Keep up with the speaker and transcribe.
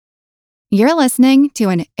You're listening to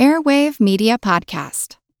an Airwave Media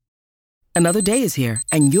Podcast. Another day is here,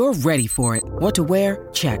 and you're ready for it. What to wear?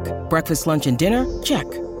 Check. Breakfast, lunch, and dinner? Check.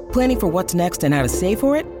 Planning for what's next and how to save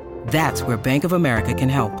for it? That's where Bank of America can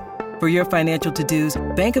help. For your financial to-dos,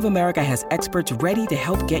 Bank of America has experts ready to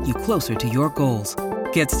help get you closer to your goals.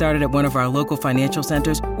 Get started at one of our local financial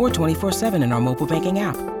centers or 24/7 in our mobile banking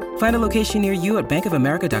app. Find a location near you at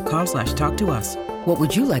bankofamerica.com/talktous. What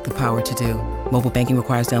would you like the power to do? Mobile banking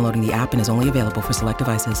requires downloading the app and is only available for select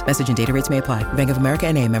devices. Message and data rates may apply. Bank of America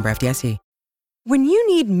N.A., member FDIC. When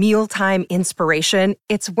you need mealtime inspiration,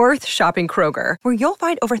 it's worth shopping Kroger, where you'll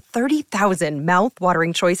find over 30,000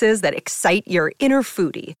 mouth-watering choices that excite your inner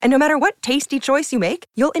foodie. And no matter what tasty choice you make,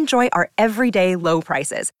 you'll enjoy our everyday low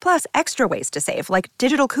prices, plus extra ways to save, like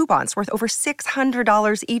digital coupons worth over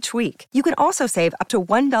 $600 each week. You can also save up to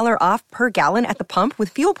 $1 off per gallon at the pump with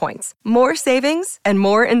fuel points. More savings and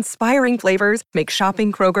more inspiring flavors make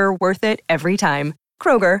shopping Kroger worth it every time.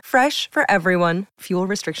 Kroger, fresh for everyone. Fuel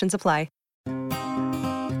restrictions apply.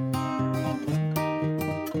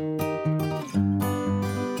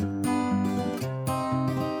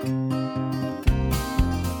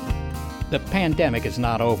 The pandemic is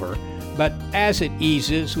not over, but as it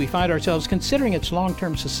eases, we find ourselves considering its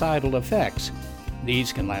long-term societal effects.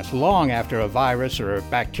 These can last long after a virus or a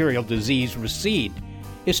bacterial disease recede.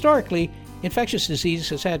 Historically, infectious disease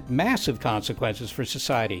has had massive consequences for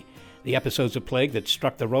society. The episodes of plague that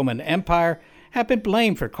struck the Roman Empire have been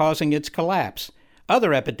blamed for causing its collapse.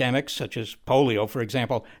 Other epidemics, such as polio, for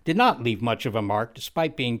example, did not leave much of a mark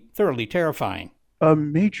despite being thoroughly terrifying. A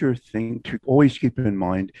major thing to always keep in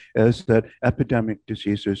mind is that epidemic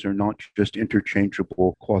diseases are not just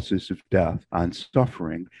interchangeable causes of death and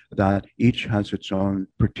suffering, that each has its own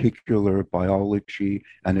particular biology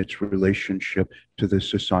and its relationship to the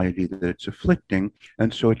society that it's afflicting.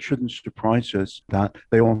 And so it shouldn't surprise us that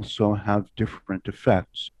they also have different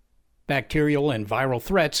effects. Bacterial and viral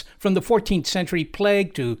threats, from the 14th century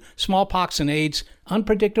plague to smallpox and AIDS,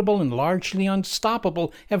 unpredictable and largely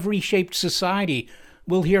unstoppable, have reshaped society.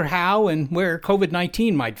 We'll hear how and where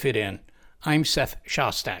COVID-19 might fit in. I'm Seth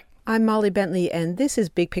Shostak. I'm Molly Bentley, and this is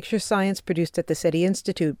Big Picture Science, produced at the SETI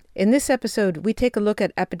Institute. In this episode, we take a look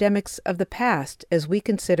at epidemics of the past as we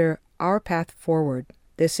consider our path forward.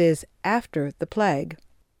 This is After the Plague.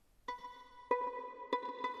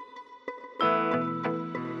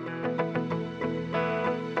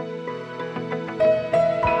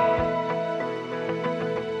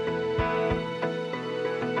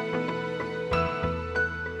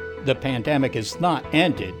 The pandemic is not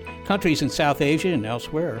ended. Countries in South Asia and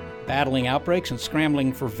elsewhere are battling outbreaks and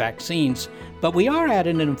scrambling for vaccines. But we are at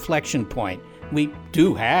an inflection point. We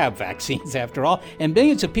do have vaccines, after all, and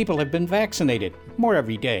millions of people have been vaccinated, more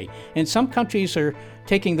every day. And some countries are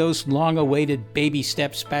taking those long-awaited baby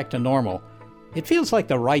steps back to normal. It feels like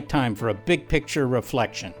the right time for a big-picture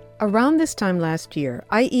reflection. Around this time last year,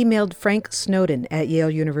 I emailed Frank Snowden at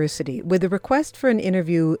Yale University with a request for an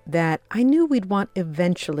interview that I knew we'd want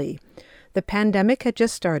eventually. The pandemic had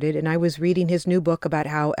just started, and I was reading his new book about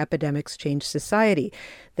how epidemics change society.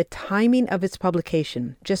 The timing of its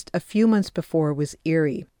publication, just a few months before, was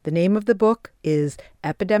eerie. The name of the book is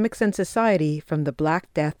Epidemics and Society, From the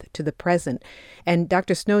Black Death to the Present. And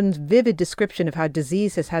Dr. Snowden's vivid description of how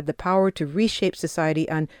disease has had the power to reshape society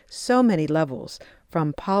on so many levels,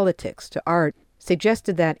 from politics to art,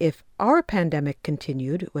 suggested that if our pandemic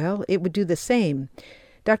continued, well, it would do the same.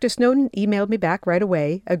 Dr. Snowden emailed me back right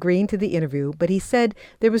away, agreeing to the interview, but he said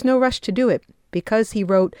there was no rush to do it because, he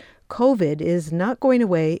wrote, COVID is not going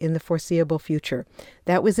away in the foreseeable future.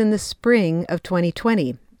 That was in the spring of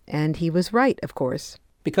 2020, and he was right, of course.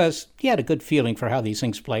 Because he had a good feeling for how these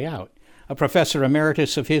things play out. A professor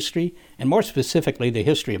emeritus of history, and more specifically the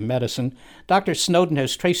history of medicine, Dr. Snowden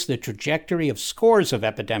has traced the trajectory of scores of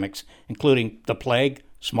epidemics, including the plague,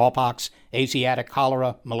 smallpox, Asiatic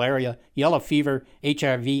cholera, malaria, yellow fever,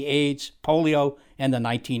 HIV/AIDS, polio, and the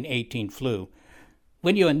 1918 flu.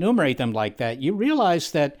 When you enumerate them like that, you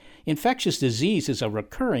realize that infectious disease is a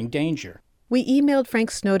recurring danger. We emailed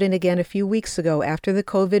Frank Snowden again a few weeks ago after the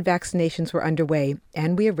COVID vaccinations were underway,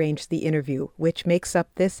 and we arranged the interview, which makes up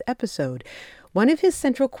this episode. One of his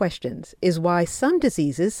central questions is why some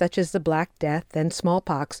diseases, such as the Black Death and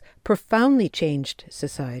smallpox, profoundly changed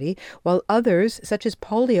society, while others, such as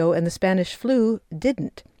polio and the Spanish flu,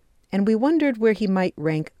 didn't. And we wondered where he might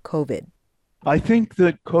rank COVID. I think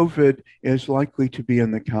that COVID is likely to be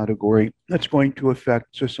in the category that's going to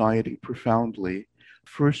affect society profoundly.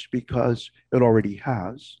 First, because it already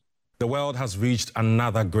has. The world has reached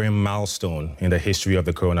another grim milestone in the history of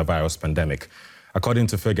the coronavirus pandemic. According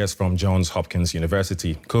to figures from Johns Hopkins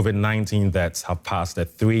University, COVID-19 deaths have passed the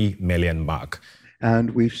 3 million mark.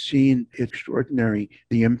 And we've seen extraordinary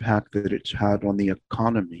the impact that it's had on the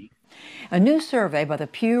economy. A new survey by the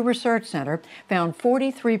Pew Research Center found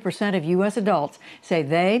 43% of U.S. adults say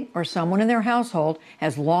they or someone in their household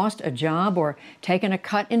has lost a job or taken a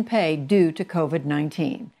cut in pay due to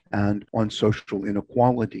COVID-19. And on social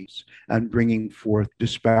inequalities and bringing forth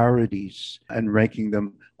disparities and making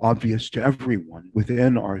them obvious to everyone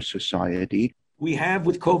within our society. We have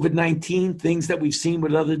with COVID-19 things that we've seen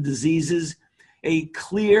with other diseases, a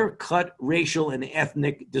clear-cut racial and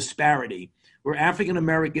ethnic disparity where African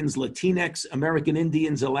Americans, Latinx, American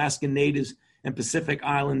Indians, Alaskan Natives, and Pacific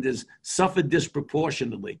Islanders suffer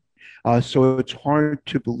disproportionately. So it's hard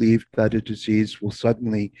to believe that a disease will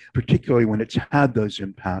suddenly, particularly when it's had those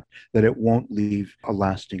impacts, that it won't leave a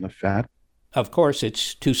lasting effect. Of course,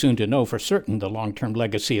 it's too soon to know for certain the long-term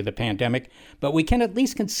legacy of the pandemic, but we can at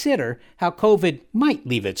least consider how COVID might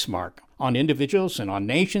leave its mark on individuals and on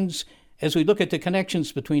nations as we look at the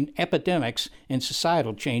connections between epidemics and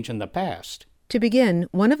societal change in the past. To begin,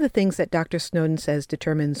 one of the things that Dr. Snowden says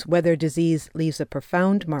determines whether disease leaves a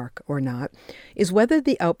profound mark or not is whether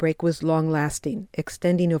the outbreak was long-lasting,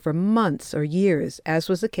 extending over months or years, as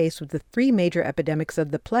was the case with the 3 major epidemics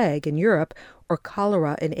of the plague in Europe or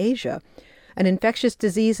cholera in Asia. An infectious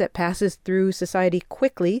disease that passes through society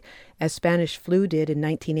quickly, as Spanish flu did in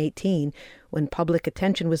 1918, when public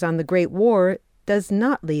attention was on the Great War, does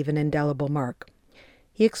not leave an indelible mark.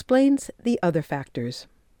 He explains the other factors.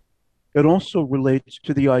 It also relates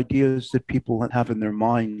to the ideas that people have in their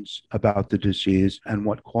minds about the disease and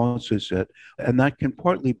what causes it. And that can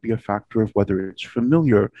partly be a factor of whether it's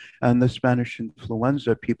familiar. And the Spanish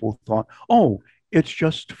influenza, people thought, oh, it's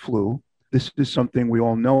just flu. This is something we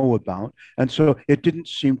all know about. And so it didn't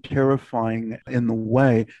seem terrifying in the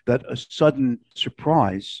way that a sudden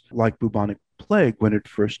surprise, like bubonic plague when it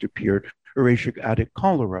first appeared, or Asiatic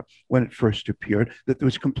cholera when it first appeared, that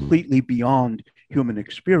was completely beyond human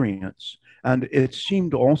experience. And it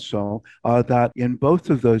seemed also that in both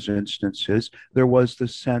of those instances, there was the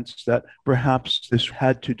sense that perhaps this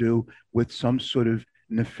had to do with some sort of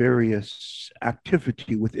nefarious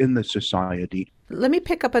activity within the society. Let me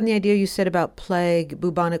pick up on the idea you said about plague,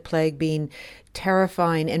 bubonic plague being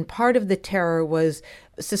terrifying. And part of the terror was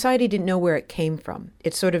society didn't know where it came from.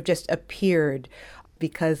 It sort of just appeared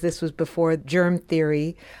because this was before germ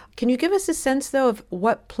theory. Can you give us a sense, though, of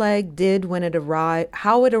what plague did when it arrived,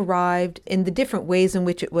 how it arrived, in the different ways in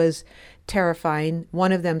which it was terrifying,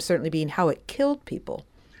 one of them certainly being how it killed people?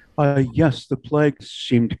 Yes, the plague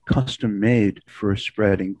seemed custom-made for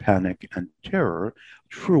spreading panic and terror.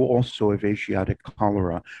 True also of Asiatic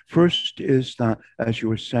cholera. First is that, as you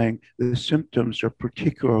were saying, the symptoms are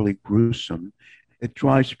particularly gruesome. It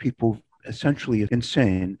drives people essentially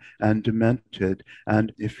insane and demented.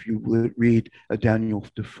 And if you read Daniel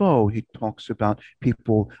Defoe, he talks about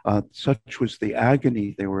people, such was the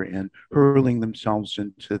agony they were in, hurling themselves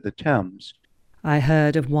into the Thames. I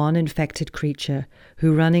heard of one infected creature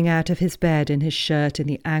who, running out of his bed in his shirt in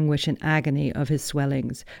the anguish and agony of his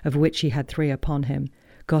swellings, of which he had 3 upon him,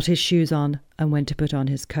 got his shoes on and went to put on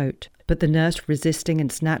his coat. But the nurse resisting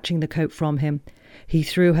and snatching the coat from him, he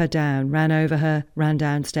threw her down, ran over her, ran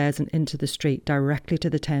downstairs and into the street, directly to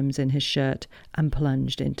the Thames in his shirt, and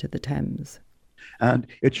plunged into the Thames. And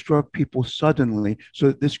it struck people suddenly so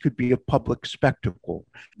that this could be a public spectacle.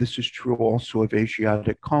 This is true also of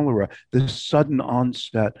Asiatic cholera. The sudden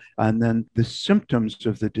onset and then the symptoms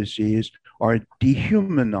of the disease are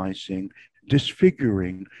dehumanizing,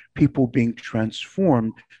 disfiguring, people being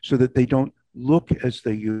transformed so that they don't look as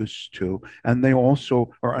they used to, and they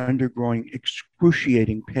also are undergoing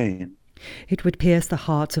excruciating pain. It would pierce the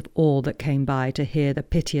hearts of all that came by to hear the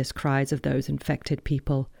piteous cries of those infected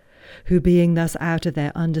people, who, being thus out of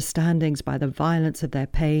their understandings by the violence of their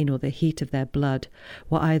pain or the heat of their blood,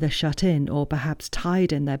 were either shut in or perhaps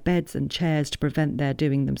tied in their beds and chairs to prevent their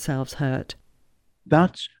doing themselves hurt.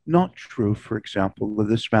 That's not true, for example, of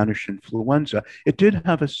the Spanish influenza. It did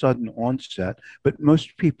have a sudden onset, but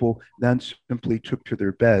most people then simply took to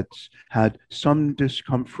their beds, had some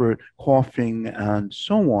discomfort, coughing, and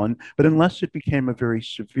so on. But unless it became a very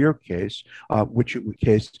severe case,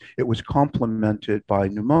 it was complemented by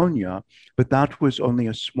pneumonia, but that was only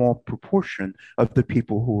a small proportion of the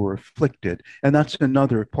people who were afflicted. And that's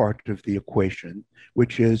another part of the equation,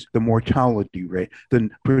 which is the mortality rate, the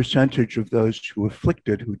percentage of those who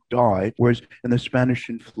afflicted who died, whereas in the Spanish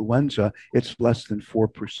influenza, it's less than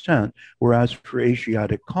 4%, whereas for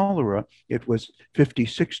Asiatic cholera, it was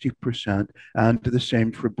 50-60%, and the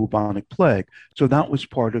same for bubonic plague. So that was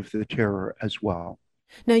part of the terror as well.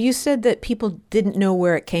 Now, you said that people didn't know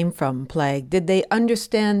where it came from, plague. Did they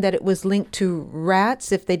understand that it was linked to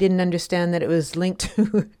rats if they didn't understand that it was linked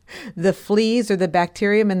to the fleas or the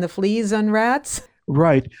bacterium and the fleas on rats?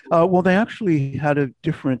 Right. Well, they actually had a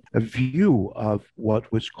different view of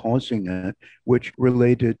what was causing it, which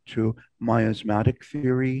related to miasmatic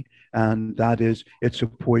theory, and that is it's a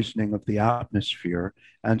poisoning of the atmosphere.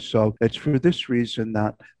 And so it's for this reason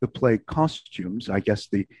that the plague costumes, I guess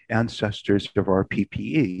the ancestors of our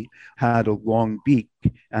PPE, had a long beak,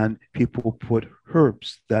 and people put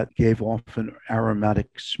herbs that gave off an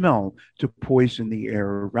aromatic smell to poison the air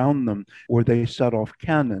around them, or they set off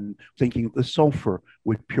cannon thinking the sulfur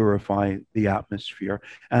would purify the atmosphere.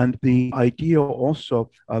 And the idea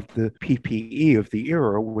also of the PPE of the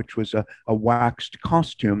era, which was a waxed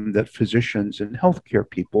costume that physicians and healthcare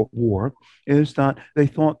people wore, is that they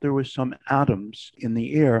thought there was some atoms in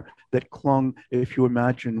the air that clung. If you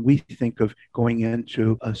imagine, we think of going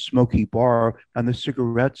into a smoky bar and the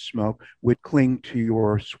cigarette smoke would cling to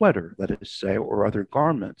your sweater, let us say, or other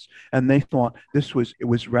garments. And they thought it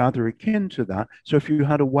was rather akin to that. So if you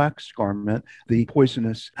had a wax garment, the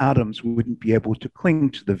poisonous atoms wouldn't be able to cling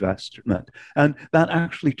to the vestment. And that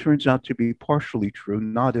actually turns out to be partially true,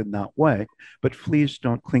 not in that way, but fleas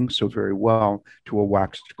don't cling so very well to a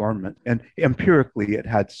waxed garment. And empirically, it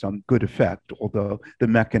had some good effect, although the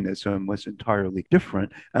mechanism was entirely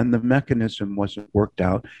different. And the mechanism wasn't worked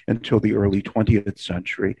out until the early 20th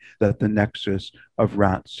century, that the nexus of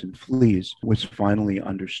rats and fleas was finally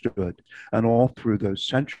understood. And all through those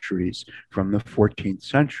centuries, from the 14th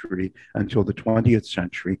century until the 20th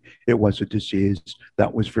century, it was a disease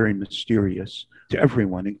that was very mysterious to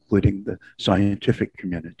everyone, including the scientific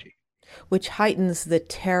community. Which heightens the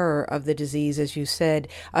terror of the disease, as you said.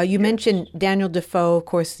 You mentioned Daniel Defoe, of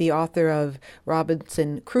course, the author of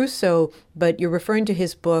Robinson Crusoe, but you're referring to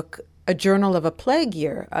his book, A Journal of a Plague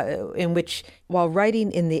Year, in which, while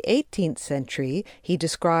writing in the 18th century, he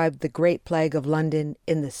described the Great Plague of London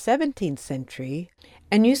in the 17th century.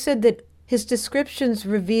 And you said that his descriptions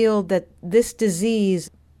revealed that this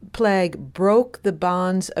disease, plague, broke the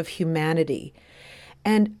bonds of humanity.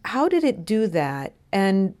 And how did it do that?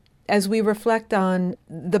 And as we reflect on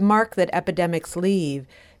the mark that epidemics leave,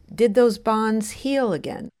 did those bonds heal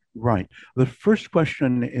again? Right. The first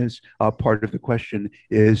question is part of the question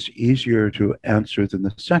is easier to answer than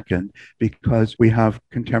the second, because we have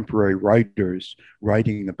contemporary writers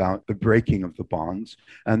writing about the breaking of the bonds,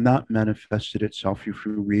 and that manifested itself if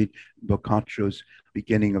you read Boccaccio's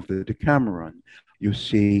Beginning of the Decameron. You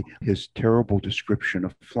see his terrible description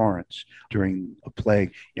of Florence during a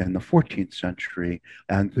plague in the 14th century.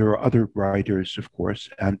 And there are other writers, of course,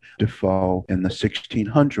 and Defoe in the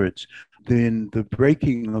 1600s. Then the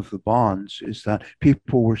breaking of the bonds is that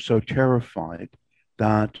people were so terrified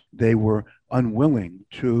that they were unwilling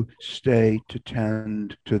to stay to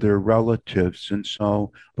tend to their relatives. And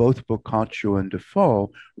so both Boccaccio and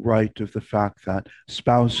Defoe write of the fact that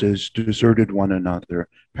spouses deserted one another,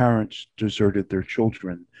 parents deserted their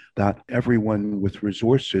children, that everyone with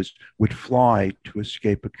resources would fly to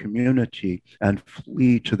escape a community and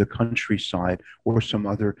flee to the countryside or some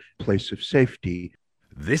other place of safety.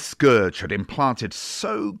 This scourge had implanted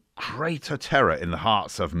so great a terror in the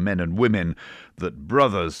hearts of men and women that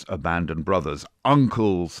brothers abandoned brothers,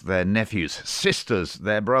 uncles their nephews, sisters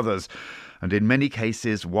their brothers, and in many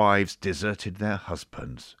cases wives deserted their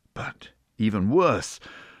husbands. But even worse,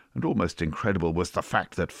 and almost incredible, was the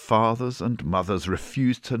fact that fathers and mothers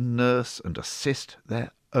refused to nurse and assist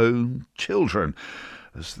their own children,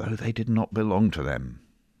 as though they did not belong to them.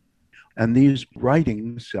 And these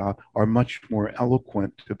writings are much more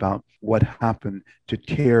eloquent about what happened to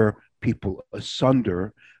tear people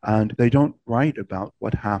asunder, and they don't write about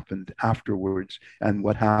what happened afterwards and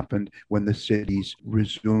what happened when the cities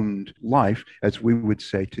resumed life, as we would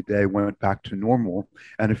say today, went back to normal.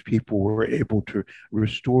 And if people were able to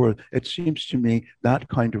restore, it seems to me that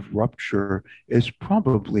kind of rupture is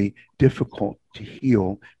probably difficult to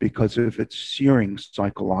heal because of its searing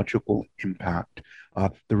psychological impact.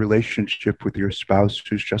 The relationship with your spouse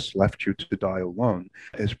who's just left you to die alone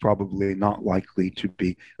is probably not likely to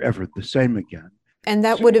be ever the same again. And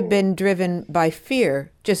that would have been driven by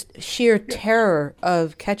fear, just sheer terror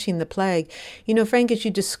of catching the plague. You know, Frank, as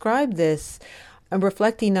you describe this, I'm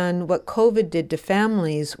reflecting on what COVID did to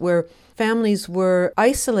families, where families were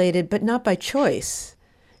isolated, but not by choice.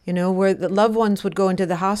 You know, where the loved ones would go into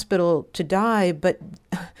the hospital to die, but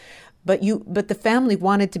the family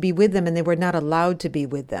wanted to be with them and they were not allowed to be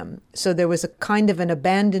with them. So there was a kind of an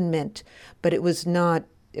abandonment, but it was not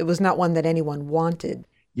one that anyone wanted.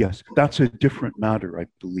 Yes, that's a different matter, I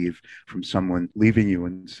believe, from someone leaving you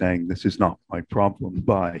and saying, this is not my problem.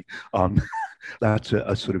 Bye. That's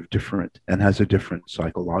a sort of different and has a different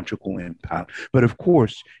psychological impact. But of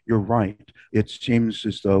course, you're right. It seems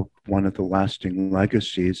as though one of the lasting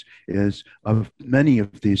legacies is of many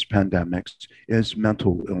of these pandemics is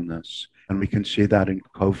mental illness. And we can see that in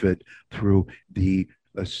COVID through the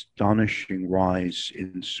astonishing rise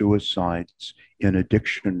in suicides, in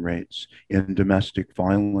addiction rates, in domestic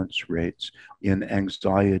violence rates, in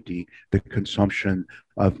anxiety, the consumption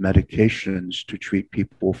of medications to treat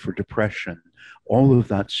people for depression. All of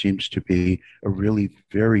that seems to be a really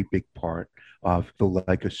very big part of the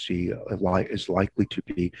legacy is likely to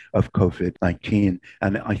be of COVID-19.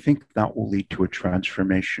 And I think that will lead to a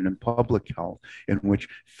transformation in public health in which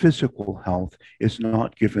physical health is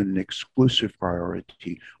not given an exclusive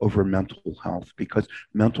priority over mental health, because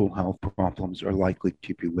mental health problems are likely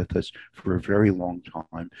to be with us for a very long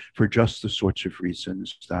time for just the sorts of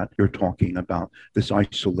reasons that you're talking about, this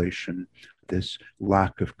isolation, this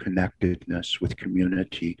lack of connectedness with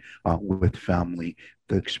community, with family,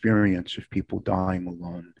 the experience of people dying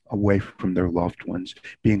alone, away from their loved ones,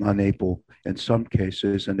 being unable, in some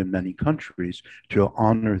cases and in many countries, to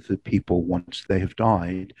honor the people once they have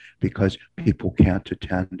died because people can't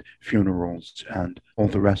attend funerals and all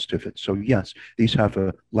the rest of it. So yes, these have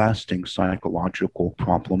a lasting psychological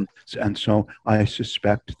problem. And so I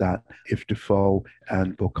suspect that if Defoe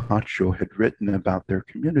and Boccaccio had written about their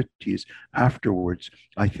communities afterwards,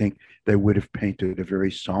 I think they would have painted a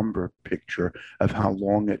very somber picture of how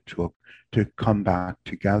long it took to come back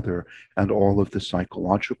together and all of the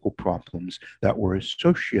psychological problems that were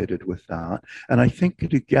associated with that. And I think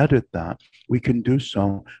to get at that, we can do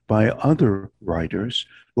so by other writers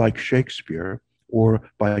like Shakespeare or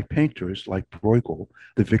by painters like Bruegel,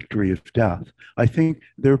 The Victory of Death. I think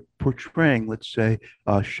they're portraying, let's say,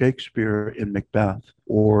 Shakespeare in Macbeth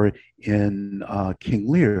or in King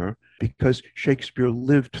Lear, because Shakespeare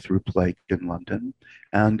lived through plague in London.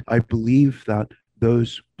 And I believe that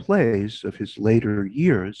those plays of his later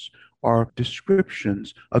years are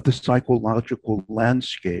descriptions of the psychological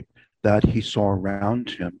landscape that he saw around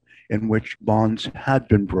him, in which bonds had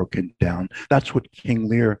been broken down. That's what King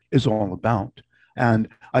Lear is all about. And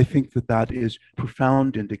I think that that is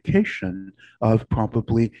profound indication of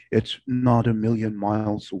probably it's not a million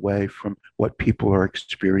miles away from what people are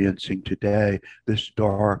experiencing today, this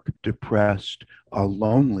dark, depressed,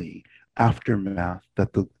 lonely aftermath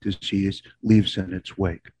that the disease leaves in its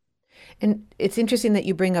wake. And it's interesting that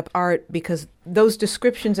you bring up art, because those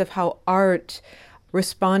descriptions of how art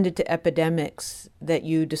responded to epidemics that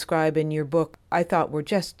you describe in your book, I thought were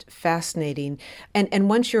just fascinating. And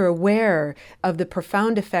once you're aware of the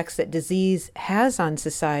profound effects that disease has on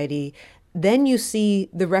society, then you see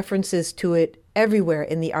the references to it everywhere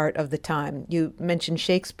in the art of the time. You mentioned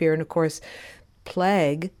Shakespeare, and of course,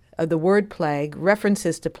 plague. The word plague,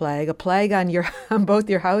 references to plague, a plague on both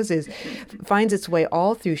your houses, finds its way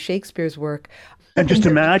all through Shakespeare's work. And just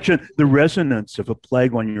imagine the resonance of a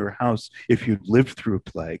plague on your house if you'd lived through a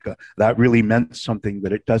plague. That really meant something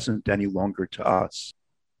that it doesn't any longer to us.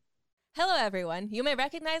 Hello, everyone. You may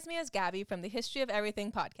recognize me as Gabby from the History of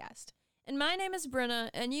Everything podcast. And my name is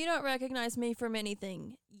Brenna, and you don't recognize me from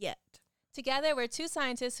anything yet. Together, we're two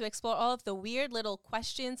scientists who explore all of the weird little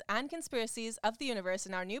questions and conspiracies of the universe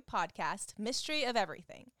in our new podcast, Mystery of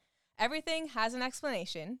Everything. Everything has an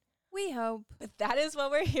explanation. We hope. But that is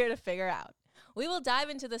what we're here to figure out. We will dive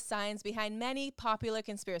into the science behind many popular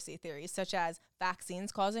conspiracy theories, such as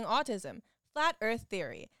vaccines causing autism, flat earth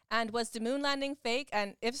theory, and was the moon landing fake?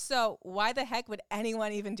 And if so, why the heck would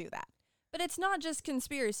anyone even do that? But it's not just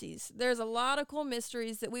conspiracies. There's a lot of cool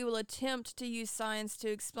mysteries that we will attempt to use science to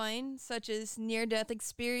explain, such as near-death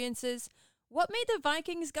experiences, what made the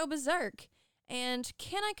Vikings go berserk, and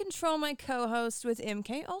can I control my co-host with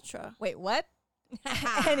MK Ultra? Wait, what?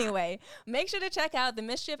 Anyway, make sure to check out the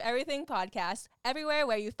Mystery of Everything podcast everywhere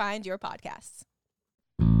where you find your podcasts.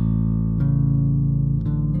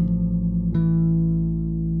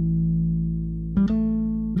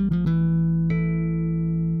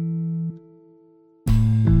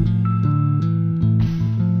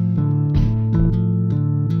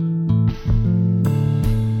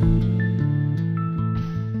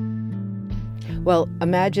 Well,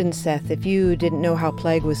 imagine, Seth, if you didn't know how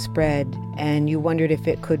plague was spread and you wondered if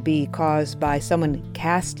it could be caused by someone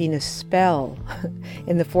casting a spell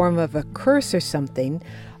in the form of a curse or something.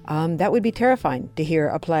 That would be terrifying to hear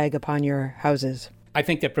a plague upon your houses. I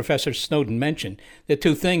think that Professor Snowden mentioned the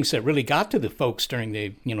two things that really got to the folks during the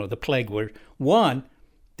plague were, one,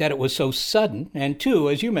 that it was so sudden. And two,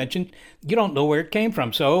 as you mentioned, you don't know where it came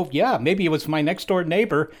from. So, yeah, maybe it was my next door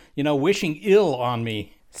neighbor, wishing ill on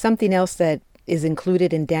me. Something else that is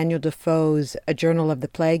included in Daniel Defoe's A Journal of the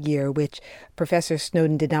Plague Year, which Professor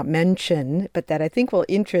Snowden did not mention, but that I think will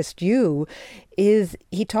interest you, is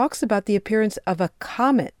he talks about the appearance of a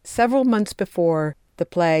comet several months before the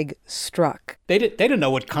plague struck. They didn't know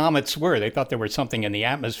what comets were. They thought there was something in the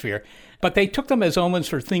atmosphere, but they took them as omens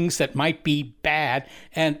for things that might be bad.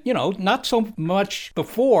 And, not so much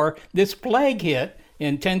before this plague hit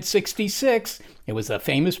in 1066, it was the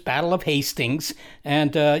famous Battle of Hastings,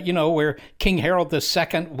 and, where King Harold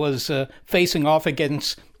II was facing off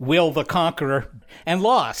against Will the Conqueror and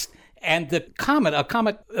lost. And a comet,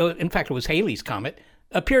 in fact, it was Halley's Comet,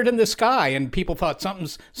 appeared in the sky, and people thought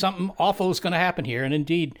something awful is going to happen here. And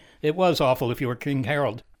indeed, it was awful if you were King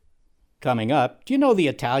Harold. Coming up, do you know the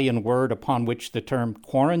Italian word upon which the term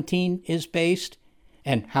quarantine is based,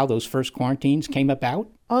 and how those first quarantines came about?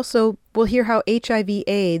 Also, we'll hear how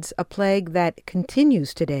HIV/AIDS, a plague that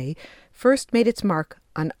continues today, first made its mark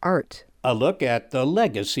on art. A look at the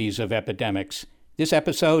legacies of epidemics. This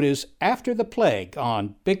episode is After the Plague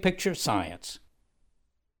on Big Picture Science.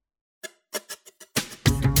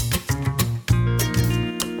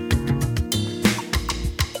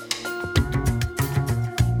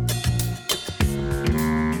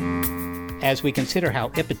 As we consider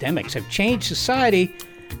how epidemics have changed society,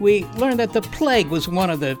 we learn that the plague was one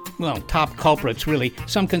of the, top culprits, really.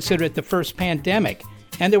 Some consider it the first pandemic,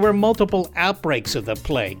 and there were multiple outbreaks of the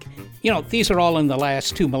plague. These are all in the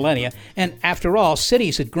last 2 millennia, and after all,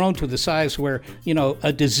 cities had grown to the size where,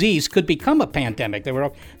 a disease could become a pandemic. There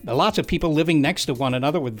were lots of people living next to one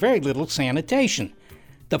another with very little sanitation.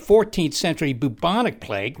 The 14th century bubonic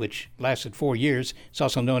plague, which lasted 4 years, it's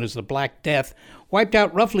also known as the Black Death, wiped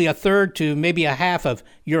out roughly a third to maybe a half of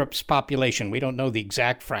Europe's population. We don't know the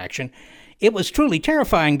exact fraction. It was truly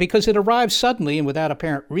terrifying because it arrived suddenly and without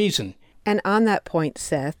apparent reason. And on that point,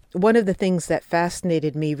 Seth, one of the things that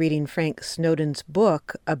fascinated me reading Frank Snowden's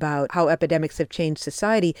book about how epidemics have changed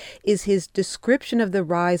society is his description of the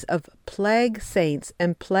rise of plague saints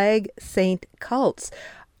and plague saint cults.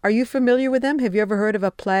 Are you familiar with them? Have you ever heard of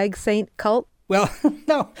a plague saint cult? Well,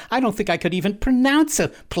 no, I don't think I could even pronounce a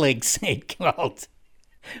plague saint cult.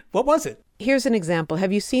 What was it? Here's an example.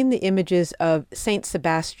 Have you seen the images of Saint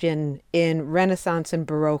Sebastian in Renaissance and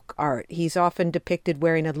Baroque art? He's often depicted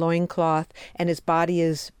wearing a loincloth and his body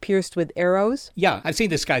is pierced with arrows. Yeah, I've seen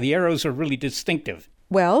this guy. The arrows are really distinctive.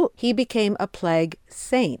 Well, he became a plague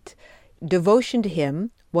saint. Devotion to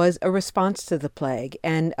him was a response to the plague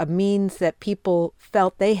and a means that people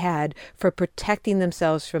felt they had for protecting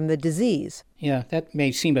themselves from the disease. Yeah, that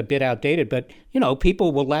may seem a bit outdated, but,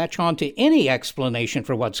 people will latch on to any explanation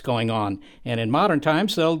for what's going on. And in modern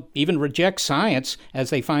times, they'll even reject science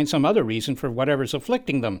as they find some other reason for whatever's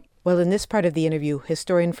afflicting them. Well, in this part of the interview,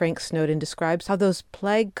 historian Frank Snowden describes how those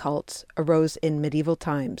plague cults arose in medieval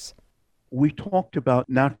times. We talked about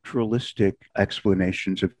naturalistic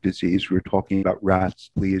explanations of disease. We were talking about rats,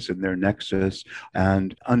 fleas, and their nexus,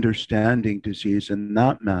 and understanding disease in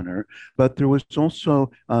that manner. But there was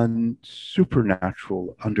also a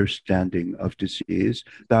supernatural understanding of disease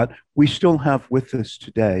that we still have with us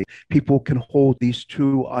today. People can hold these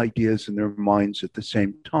two ideas in their minds at the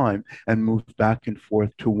same time and move back and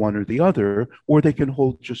forth to one or the other, or they can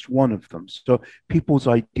hold just one of them. So people's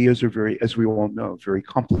ideas are very, as we all know, very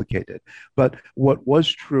complicated. But what was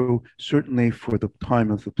true, certainly for the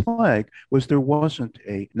time of the plague, was there wasn't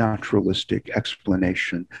a naturalistic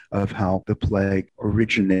explanation of how the plague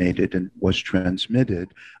originated and was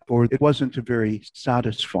transmitted, or it wasn't a very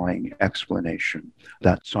satisfying explanation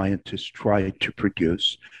that scientists tried to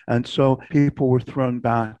produce. And so people were thrown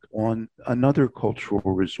back on another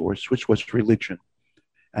cultural resource, which was religion.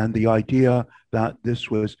 And the idea that this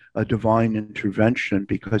was a divine intervention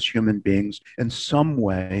because human beings in some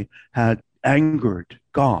way had angered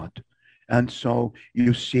God. And so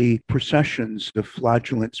you see processions of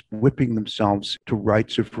flagellants whipping themselves to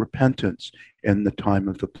rites of repentance in the time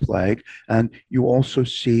of the plague. And you also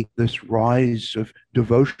see this rise of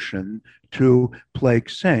devotion to plague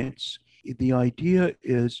saints. The idea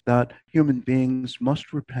is that human beings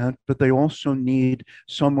must repent, but they also need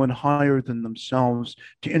someone higher than themselves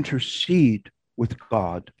to intercede with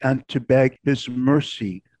God and to beg his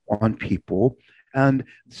mercy on people. And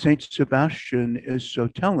Saint Sebastian is so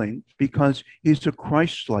telling because he's a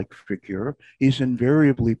Christ-like figure. He's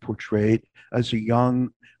invariably portrayed as a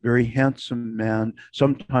young, very handsome man,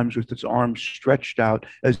 sometimes with his arms stretched out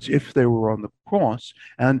as if they were on the cross.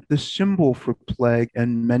 And the symbol for plague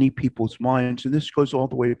in many people's minds, and this goes all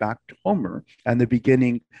the way back to Homer and the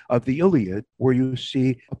beginning of the Iliad, where you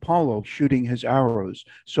see Apollo shooting his arrows.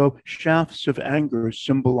 So shafts of anger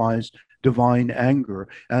symbolize divine anger.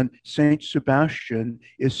 And Saint Sebastian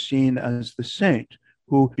is seen as the saint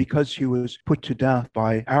who, because he was put to death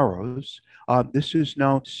by arrows, this is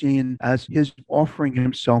now seen as his offering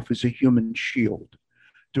himself as a human shield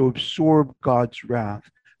to absorb God's wrath,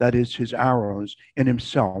 that is his arrows, in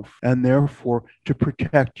himself, and therefore to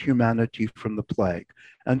protect humanity from the plague.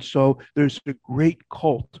 And so there's a great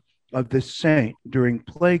cult of this saint during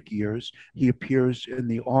plague years. He appears in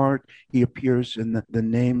the art, he appears in the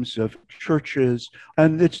names of churches,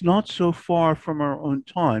 and it's not so far from our own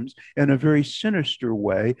times. In a very sinister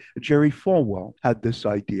way, Jerry Falwell had this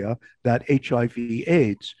idea that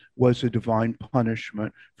HIV/AIDS was a divine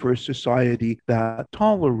punishment for a society that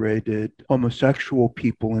tolerated homosexual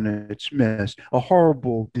people in its midst. A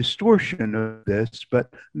horrible distortion of this,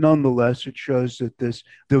 but nonetheless, it shows that this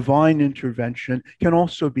divine intervention can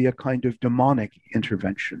also be a kind of demonic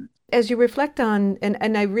intervention. As you reflect on,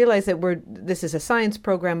 and I realize that this is a science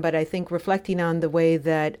program, but I think reflecting on the way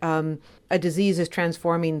that a disease is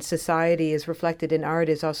transforming society is reflected in art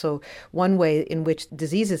is also one way in which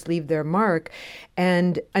diseases leave their mark.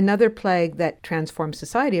 And another plague that transformed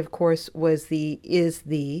society, of course, is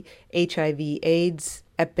the HIV/AIDS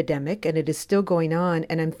epidemic, and it is still going on.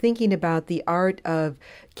 And I'm thinking about the art of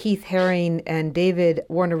Keith Haring and David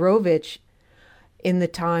Wojnarowicz in the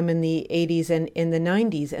time in the 80s and in the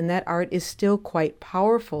 90s. And that art is still quite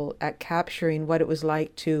powerful at capturing what it was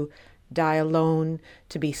like to die alone,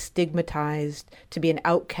 to be stigmatized, to be an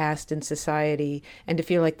outcast in society, and to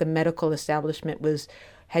feel like the medical establishment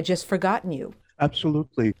had just forgotten you.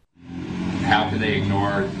 Absolutely. How can they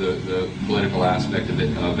ignore the political aspect of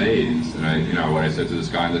AIDS? And what I said to this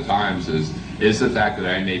guy in the Times is the fact that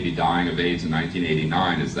I may be dying of AIDS in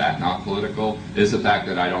 1989, is that not political? Is the fact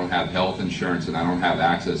that I don't have health insurance and I don't have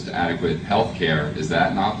access to adequate health care, is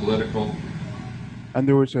that not political? And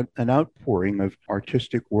there was an outpouring of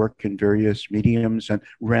artistic work in various mediums, and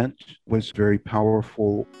Rent was very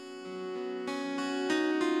powerful.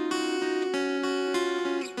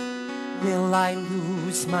 Will I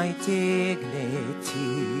lose my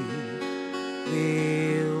dignity?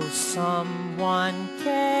 Will someone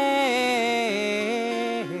care?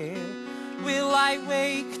 Will I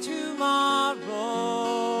wake tomorrow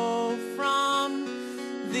from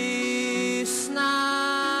this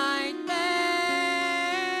nightmare?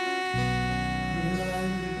 Will I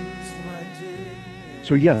lose my dignity?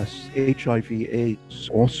 So yes, HIV/AIDS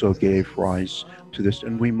also gave rise to this,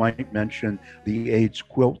 and we might mention the AIDS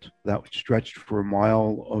quilt that stretched for a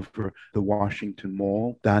mile over the Washington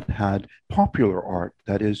Mall that had popular art.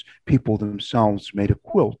 That is, people themselves made a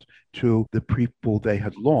quilt to the people they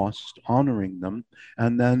had lost, honoring them,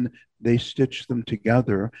 and then they stitched them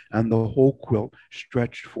together, and the whole quilt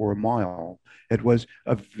stretched for a mile. It was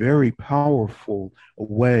a very powerful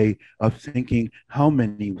way of thinking how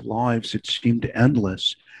many lives, it seemed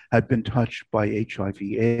endless, had been touched by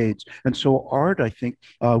HIV/AIDS. And so art, I think,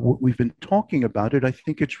 we've been talking about it, I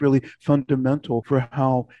think it's really fundamental for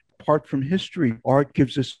how, apart from history, art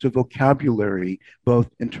gives us a vocabulary, both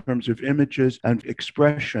in terms of images and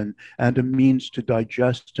expression, and a means to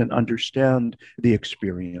digest and understand the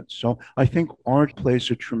experience. So I think art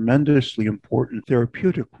plays a tremendously important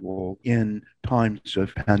therapeutic role in times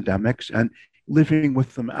of pandemics and living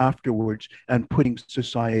with them afterwards and putting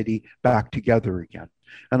society back together again.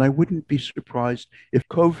 And I wouldn't be surprised if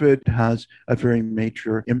COVID has a very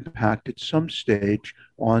major impact at some stage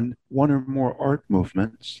on one or more art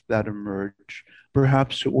movements that emerge.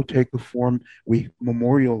 Perhaps it will take the form we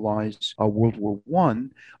memorialize World War I.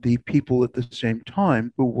 The people at the same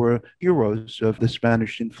time who were heroes of the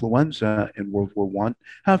Spanish influenza in World War I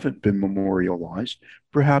haven't been memorialized.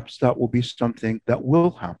 Perhaps that will be something that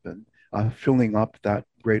will happen, filling up that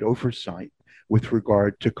great oversight with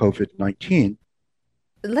regard to COVID-19.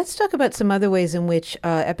 Let's talk about some other ways in which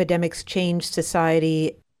epidemics changed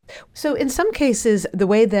society. So in some cases, the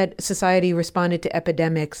way that society responded to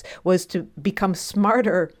epidemics was to become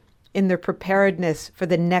smarter in their preparedness for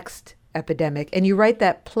the next epidemic. And you write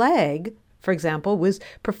that plague, for example, was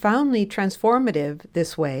profoundly transformative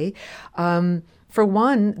this way. For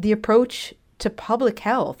one, the approach to public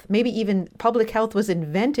health, maybe even public health was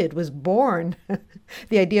invented, was born,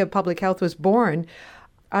 the idea of public health was born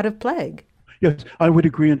out of plague. Yes, I would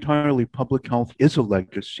agree entirely. Public health is a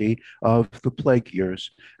legacy of the plague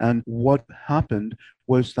years. And what happened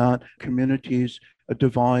was that communities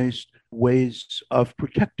devised ways of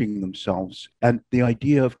protecting themselves. And the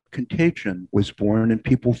idea of contagion was born, and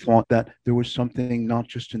people thought that there was something not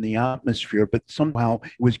just in the atmosphere, but somehow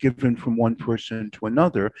it was given from one person to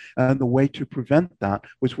another. And the way to prevent that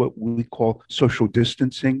was what we call social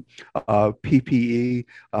distancing, PPE.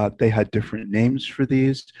 They had different names for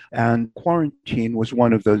these. And quarantine was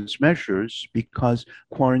one of those measures because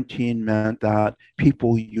quarantine meant that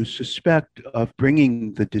people you suspect of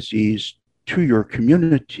bringing the disease to your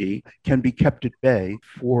community can be kept at bay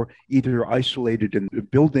for either isolated in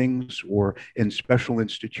buildings or in special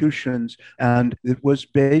institutions. And it was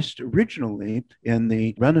based originally in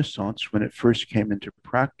the Renaissance when it first came into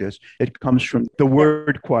practice. It comes from the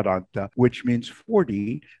word quaranta, which means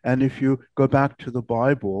 40. And if you go back to the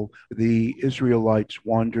Bible, the Israelites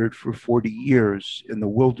wandered for 40 years in the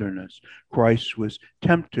wilderness. Christ was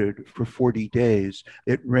tempted for 40 days.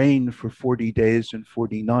 It rained for 40 days and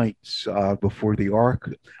 40 nights before the ark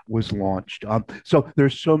was launched. So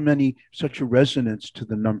there's such a resonance to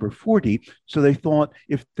the number 40. So they thought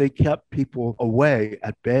if they kept people away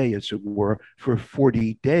at bay, as it were, for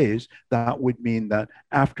 40 days, that would mean that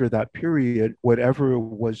after that period, whatever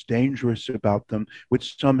was dangerous about them would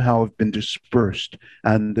somehow have been dispersed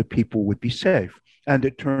and the people would be safe. And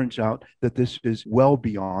it turns out that this is well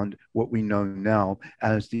beyond what we know now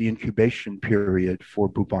as the incubation period for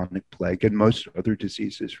bubonic plague and most other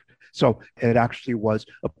diseases. So it actually was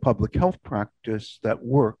a public health practice that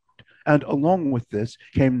worked. And along with this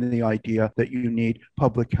came the idea that you need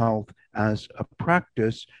public health as a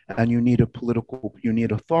practice and you need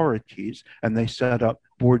authorities, and they set up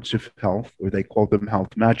boards of health, or they call them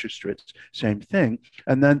health magistrates, same thing.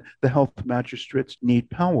 And then the health magistrates need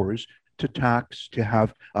powers to tax, to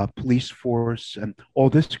have a police force and all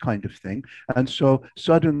this kind of thing. And so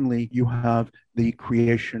suddenly you have the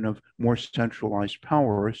creation of more centralized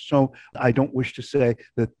power. So I don't wish to say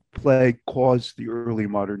that plague caused the early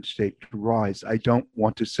modern state to rise. I don't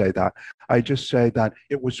want to say that. I just say that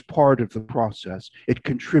it was part of the process. It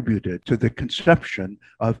contributed to the conception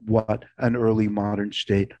of what an early modern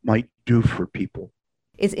state might do for people.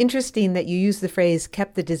 It's interesting that you use the phrase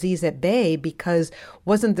kept the disease at bay, because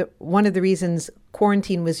one of the reasons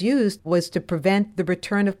quarantine was used was to prevent the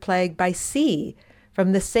return of plague by sea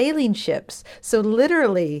from the sailing ships. So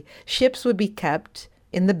literally, ships would be kept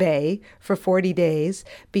in the bay for 40 days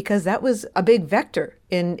because that was a big vector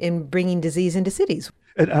in bringing disease into cities.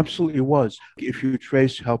 It absolutely was. If you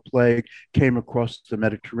trace how plague came across the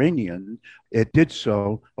Mediterranean, it did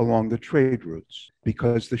so along the trade routes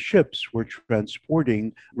because the ships were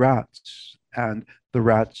transporting rats and the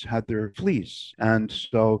rats had their fleas. And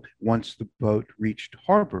so once the boat reached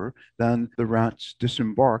harbor, then the rats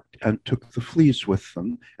disembarked and took the fleas with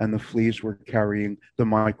them, and the fleas were carrying the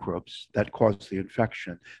microbes that caused the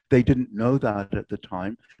infection. They didn't know that at the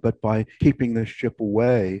time, but by keeping the ship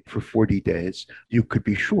away for 40 days, you could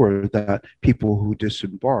be sure that people who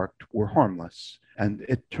disembarked were harmless. And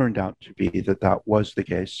it turned out to be that was the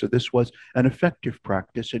case. So this was an effective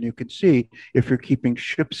practice. And you can see if you're keeping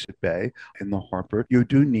ships at bay in the harbor, you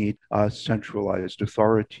do need a centralized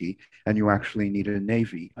authority, and you actually need a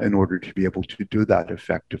navy in order to be able to do that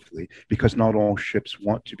effectively, because not all ships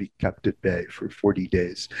want to be kept at bay for 40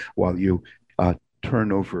 days while you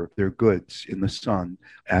turn over their goods in the sun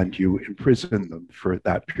and you imprison them for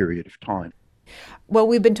that period of time. Well,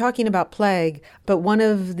 we've been talking about plague, but one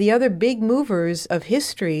of the other big movers of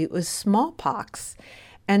history was smallpox.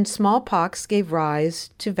 And smallpox gave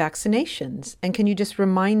rise to vaccinations. And can you just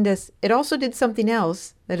remind us, it also did something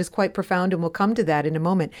else that is quite profound, and we'll come to that in a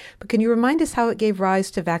moment. But can you remind us how it gave rise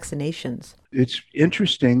to vaccinations? It's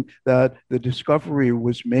interesting that the discovery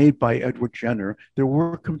was made by Edward Jenner. There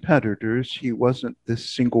were competitors. He wasn't this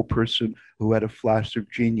single person who had a flash of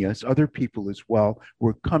genius. Other people as well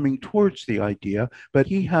were coming towards the idea, but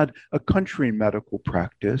he had a country medical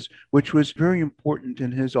practice, which was very important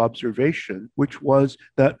in his observation, which was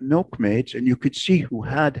that milkmaids, and you could see who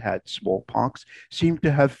had smallpox, seemed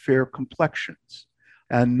to have fair complexions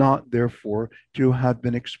and not, therefore, to have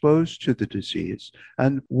been exposed to the disease.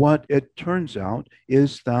 And what it turns out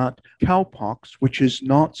is that cowpox, which is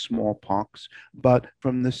not smallpox, but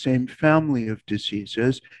from the same family of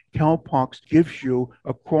diseases, cowpox gives you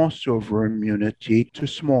a crossover immunity to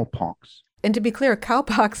smallpox. And to be clear,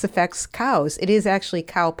 cowpox affects cows. It is actually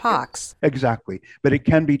cowpox. Exactly. But it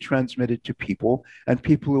can be transmitted to people, and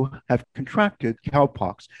people who have contracted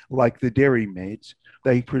cowpox, like the dairy maids,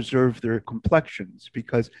 they preserve their complexions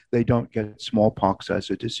because they don't get smallpox as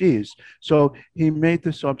a disease. So he made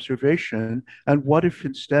this observation, and what if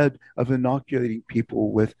instead of inoculating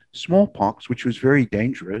people with smallpox, which was very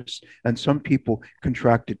dangerous, and some people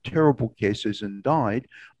contracted terrible cases and died,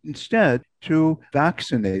 instead to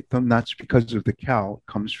vaccinate them. That's because of the cow,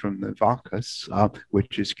 it comes from the vacus,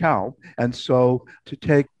 which is cow. And so to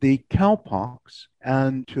take the cowpox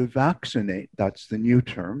and to vaccinate, that's the new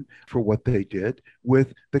term for what they did,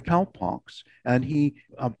 with the cowpox. And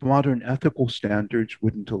modern ethical standards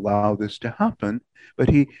wouldn't allow this to happen, but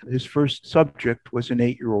his first subject was an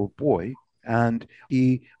 8-year-old boy, and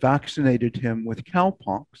he vaccinated him with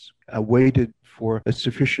cowpox, waited for a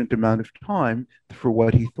sufficient amount of time for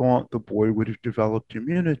what he thought the boy would have developed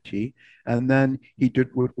immunity, and then he did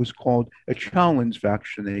what was called a challenge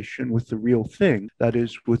vaccination with the real thing, that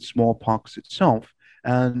is, with smallpox itself,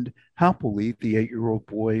 and happily the 8-year-old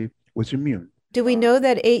boy was immune. Do we know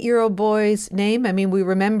that 8-year-old boy's name? I mean, we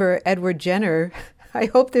remember Edward Jenner. I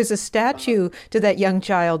hope there's a statue to that young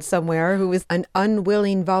child somewhere who was an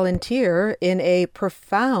unwilling volunteer in a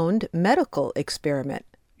profound medical experiment.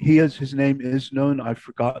 His name is known. I've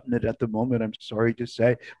forgotten it at the moment, I'm sorry to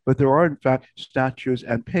say, but there are in fact statues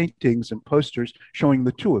and paintings and posters showing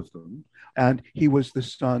the two of them. And he was the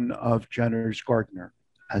son of Jenner's gardener,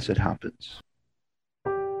 as it happens.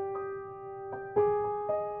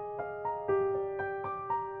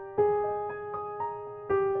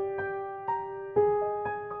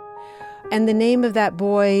 And the name of that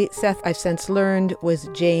boy, Seth, I've since learned, was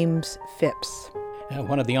James Phipps.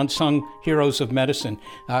 One of the unsung heroes of medicine.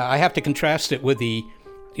 I have to contrast it with the,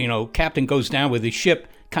 captain goes down with the ship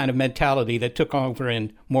kind of mentality that took over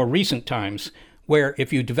in more recent times, where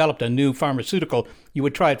if you developed a new pharmaceutical, you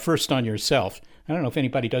would try it first on yourself. I don't know if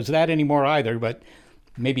anybody does that anymore either, but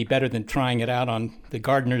maybe better than trying it out on the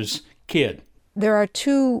gardener's kid. There are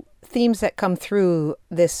two themes that come through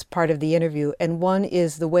this part of the interview, and one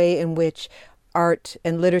is the way in which art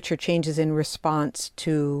and literature changes in response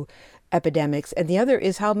to epidemics, and the other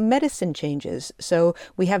is how medicine changes. So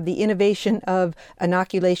we have the innovation of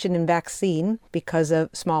inoculation and vaccine because of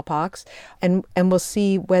smallpox, and we'll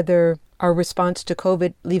see whether our response to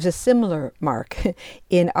COVID leaves a similar mark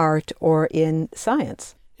in art or in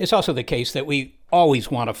science. It's also the case that we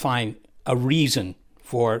always want to find a reason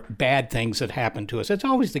for bad things that happen to us. It's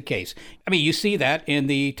always the case. I mean, you see that in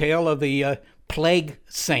the tale of the plague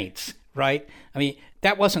saints, right? I mean,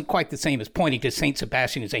 that wasn't quite the same as pointing to St.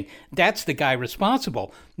 Sebastian and saying, that's the guy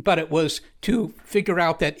responsible. But it was to figure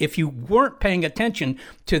out that if you weren't paying attention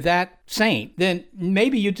to that saint, then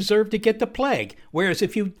maybe you deserved to get the plague. Whereas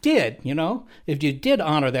if you did, if you did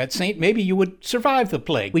honor that saint, maybe you would survive the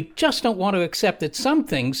plague. We just don't want to accept that some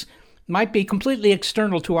things might be completely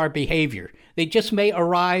external to our behavior. They just may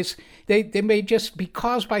arise, they may just be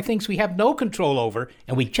caused by things we have no control over,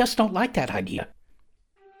 and we just don't like that idea.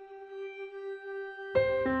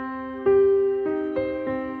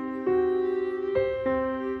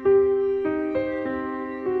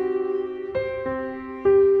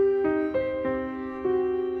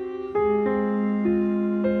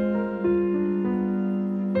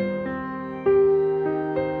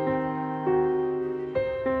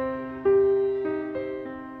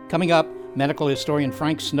 Coming up, medical historian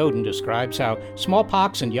Frank Snowden describes how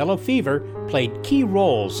smallpox and yellow fever played key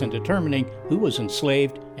roles in determining who was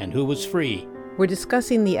enslaved and who was free. We're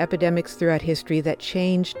discussing the epidemics throughout history that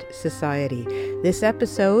changed society. This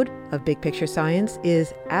episode of Big Picture Science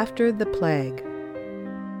is After the Plague.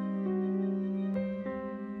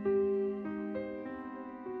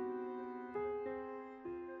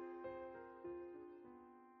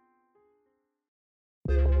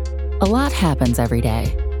 A lot happens every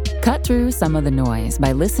day. Cut through some of the noise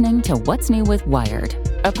by listening to What's New with Wired,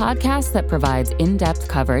 a podcast that provides in-depth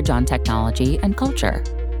coverage on technology and culture.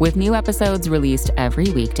 With new episodes released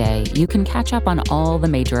every weekday, you can catch up on all the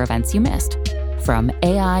major events you missed. From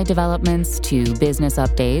AI developments to business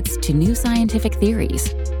updates to new scientific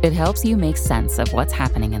theories, it helps you make sense of what's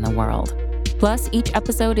happening in the world. Plus, each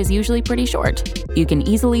episode is usually pretty short. You can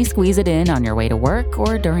easily squeeze it in on your way to work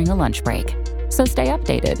or during a lunch break. So stay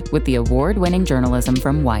updated with the award-winning journalism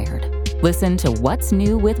from Wired. Listen to What's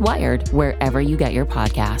New with Wired wherever you get your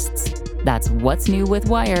podcasts. That's What's New with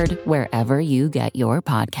Wired wherever you get your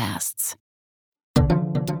podcasts.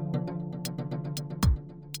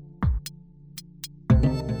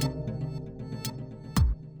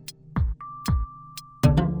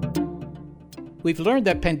 We've learned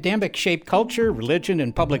that pandemics shape culture, religion,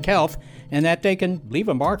 and public health, and that they can leave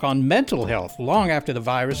a mark on mental health long after the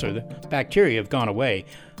virus or the bacteria have gone away.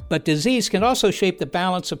 But disease can also shape the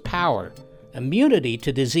balance of power. Immunity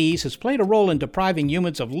to disease has played a role in depriving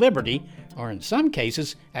humans of liberty, or in some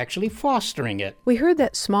cases, actually fostering it. We heard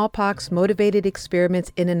that smallpox motivated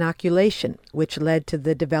experiments in inoculation, which led to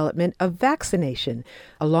the development of vaccination.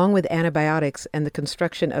 Along with antibiotics and the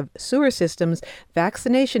construction of sewer systems,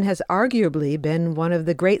 vaccination has arguably been one of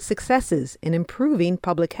the great successes in improving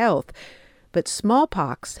public health. But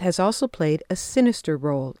smallpox has also played a sinister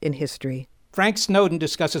role in history. Frank Snowden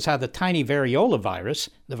discusses how the tiny variola virus,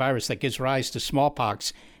 the virus that gives rise to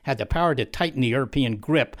smallpox, had the power to tighten the European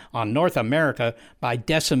grip on North America by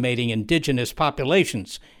decimating indigenous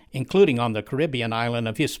populations, including on the Caribbean island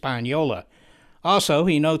of Hispaniola. Also,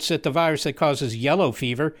 he notes that the virus that causes yellow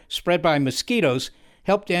fever, spread by mosquitoes,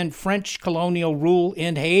 helped end French colonial rule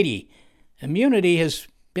in Haiti. Immunity has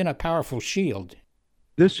been a powerful shield.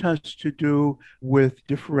 This has to do with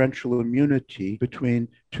differential immunity between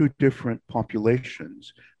two different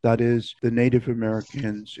populations. That is, the Native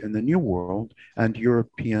Americans in the New World and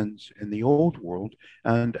Europeans in the Old World.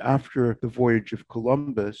 And after the voyage of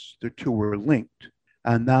Columbus, the two were linked.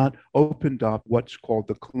 And that opened up what's called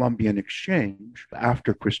the Columbian Exchange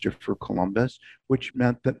after Christopher Columbus, which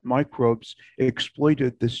meant that microbes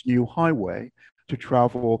exploited this new highway to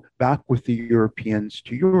travel back with the Europeans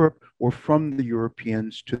to Europe or from the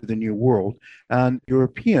Europeans to the New World. And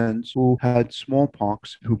Europeans who had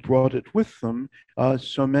smallpox, who brought it with them,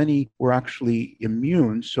 so many were actually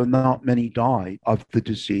immune, so not many died of the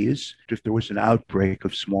disease if there was an outbreak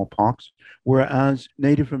of smallpox, whereas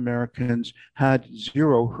Native Americans had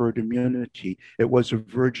zero herd immunity. It was a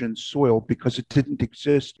virgin soil because it didn't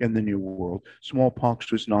exist in the New World.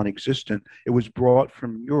 Smallpox was non-existent. It was brought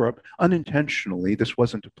from Europe unintentionally. This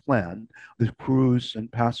wasn't a plan. The crews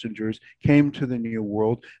and passengers came to the New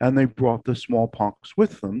World and they brought the smallpox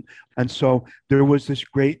with them. And so there was this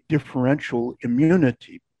great differential immunity.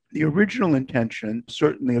 The original intention,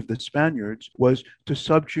 certainly of the Spaniards, was to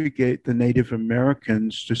subjugate the Native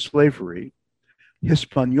Americans to slavery.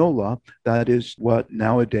 Hispaniola, that is what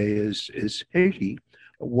nowadays is Haiti,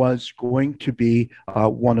 was going to be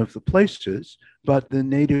one of the places, but the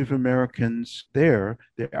Native Americans there,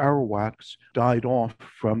 the Arawaks, died off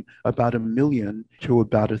from about 1 million to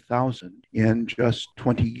about 1,000 in just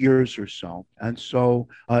 20 years or so. And so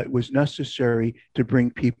it was necessary to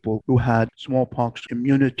bring people who had smallpox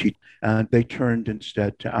immunity, and they turned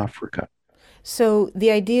instead to Africa. So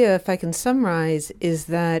the idea, if I can summarize, is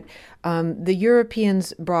that the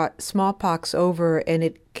Europeans brought smallpox over and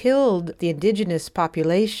it killed the indigenous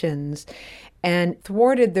populations and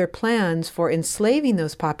thwarted their plans for enslaving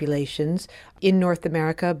those populations in North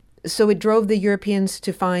America. So it drove the Europeans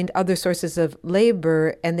to find other sources of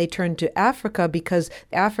labor, and they turned to Africa because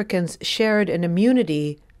the Africans shared an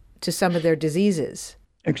immunity to some of their diseases.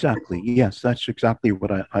 Exactly. Yes, that's exactly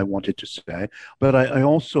what I wanted to say. But I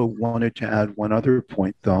also wanted to add one other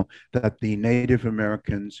point, though, that the Native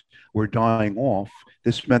Americans were dying off.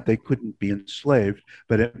 This meant they couldn't be enslaved,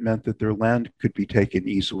 but it meant that their land could be taken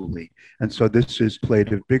easily. And so this has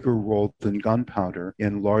played a bigger role than gunpowder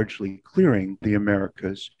in largely clearing the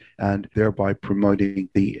Americas and thereby promoting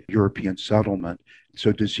the European settlement.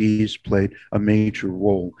 So disease played a major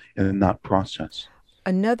role in that process.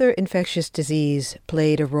 Another infectious disease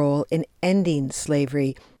played a role in ending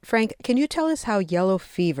slavery. Frank, can you tell us how yellow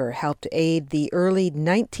fever helped aid the early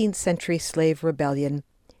 19th century slave rebellion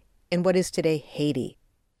in what is today Haiti?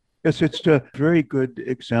 Yes, it's a very good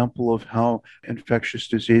example of how infectious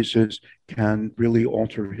diseases can really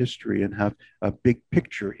alter history and have a big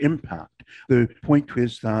picture impact. The point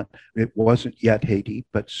is that it wasn't yet Haiti,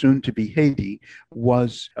 but soon to be Haiti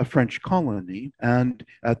was a French colony. And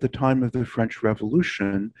at the time of the French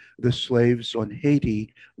Revolution, the slaves on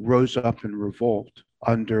Haiti rose up in revolt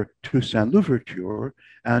under Toussaint Louverture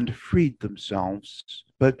and freed themselves.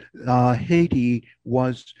 But Haiti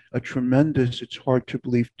was a tremendous, it's hard to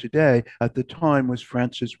believe today, at the time was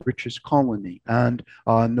France's richest colony. And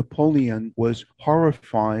Napoleon was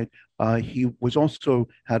horrified. He was also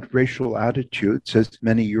had racial attitudes, as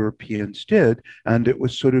many Europeans did, and it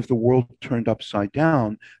was sort of the world turned upside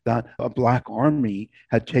down that a black army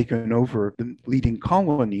had taken over the leading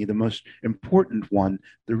colony, the most important one,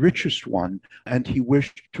 the richest one, and he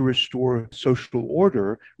wished to restore social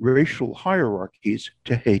order, racial hierarchies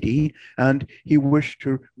to Haiti, and he wished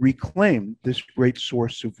to reclaim this great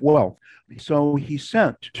source of wealth. So he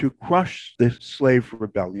sent to crush the slave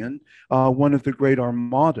rebellion one of the great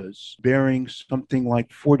armadas bearing something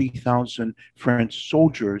like 40,000 French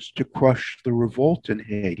soldiers to crush the revolt in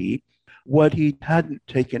Haiti. What he hadn't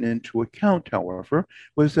taken into account, however,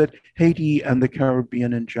 was that Haiti and the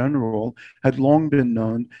Caribbean in general had long been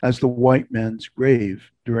known as the white man's grave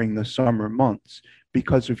during the summer months,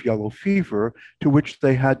 because of yellow fever, to which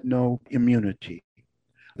they had no immunity.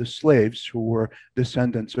 The slaves, who were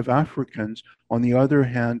descendants of Africans, on the other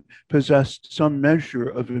hand, possessed some measure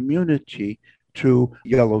of immunity to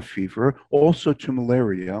yellow fever, also to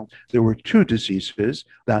malaria. There were two diseases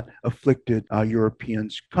that afflicted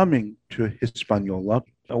Europeans coming to Hispaniola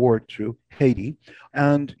or to Haiti.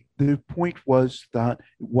 And the point was that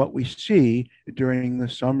what we see during the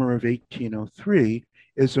summer of 1803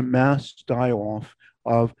 is a mass die-off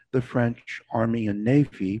of the French Army and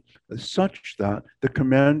Navy, such that the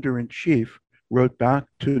commander-in-chief wrote back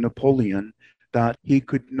to Napoleon that he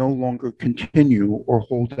could no longer continue or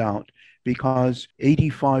hold out because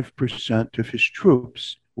 85% of his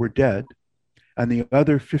troops were dead and the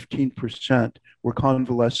other 15% were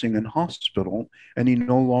convalescing in hospital, and he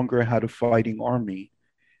no longer had a fighting army.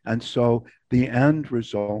 And so the end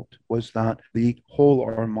result was that the whole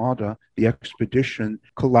armada, the expedition,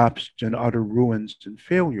 collapsed in utter ruins and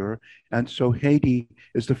failure. And so Haiti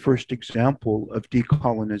is the first example of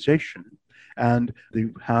decolonization. And they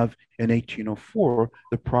have in 1804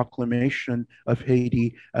 the proclamation of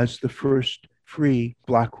Haiti as the first free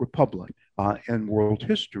Black republic in world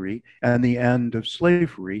history, and the end of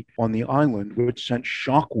slavery on the island, which sent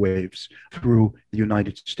shockwaves through the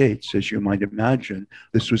United States. As you might imagine,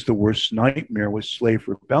 this was the worst nightmare with slave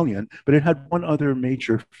rebellion, but it had one other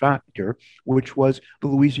major factor, which was the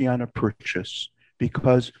Louisiana Purchase,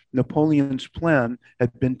 because Napoleon's plan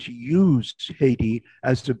had been to use Haiti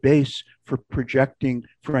as the base for projecting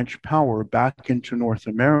French power back into North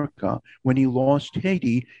America. When he lost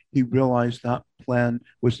Haiti, he realized that plan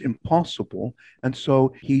was impossible. And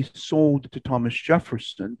so he sold to Thomas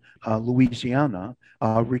Jefferson, Louisiana,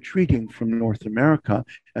 retreating from North America.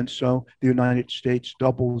 And so the United States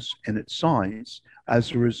doubles in its size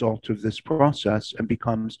as a result of this process and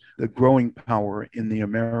becomes the growing power in the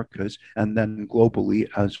Americas and then globally,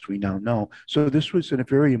 as we now know. So this was a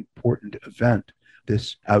very important event,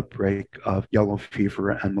 this outbreak of yellow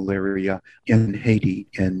fever and malaria in Haiti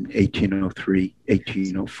in 1803,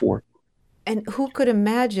 1804. And who could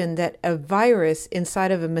imagine that a virus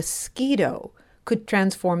inside of a mosquito could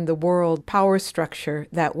transform the world power structure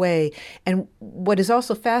that way? And what is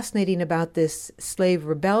also fascinating about this slave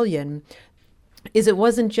rebellion is it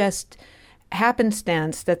wasn't just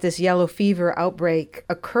happenstance that this yellow fever outbreak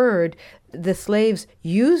occurred. The slaves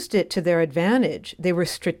used it to their advantage. They were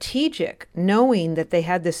strategic, knowing that they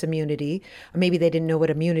had this immunity. Maybe they didn't know what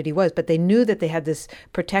immunity was, but they knew that they had this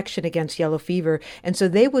protection against yellow fever. And so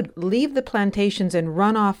they would leave the plantations and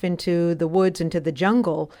run off into the woods, into the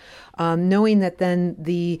jungle, knowing that then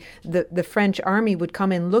the French army would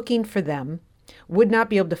come in looking for them, would not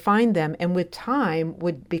be able to find them, and with time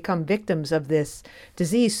would become victims of this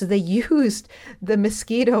disease. So they used the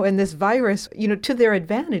mosquito and this virus, to their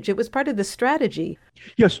advantage. It was part of the strategy.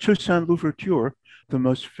 Yes, Toussaint Louverture, the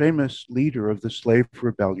most famous leader of the slave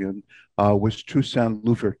rebellion, was Toussaint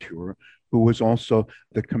Louverture, who was also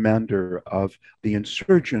the commander of the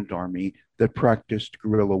insurgent army that practiced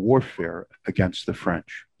guerrilla warfare against the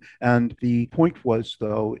French. And the point was,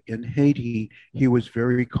 though, in Haiti, he was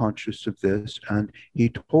very conscious of this, and he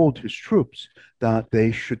told his troops that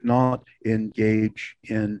they should not engage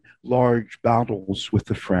in large battles with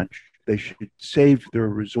the French. They should save their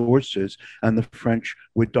resources, and the French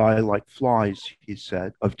would die like flies, he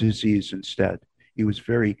said, of disease instead. He was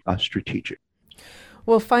very strategic.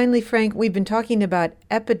 Well, finally, Frank, we've been talking about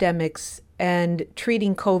epidemics and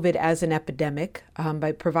treating COVID as an epidemic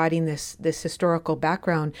by providing this historical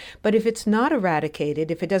background. But if it's not eradicated,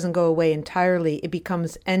 if it doesn't go away entirely, it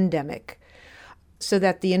becomes endemic, so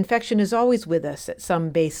that the infection is always with us at some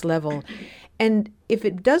base level. And if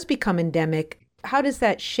it does become endemic, how does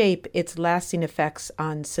that shape its lasting effects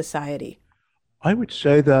on society? I would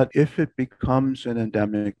say that if it becomes an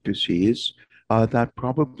endemic disease, that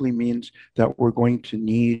probably means that we're going to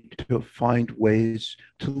need to find ways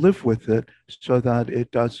to live with it so that it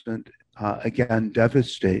doesn't, again,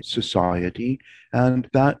 devastate society. And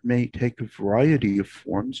that may take a variety of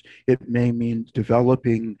forms. It may mean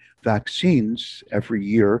developing vaccines every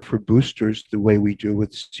year for boosters the way we do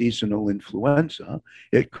with seasonal influenza.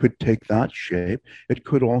 It could take that shape. It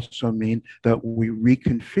could also mean that we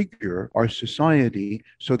reconfigure our society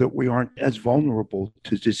so that we aren't as vulnerable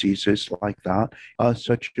to diseases like that,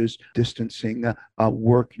 such as distancing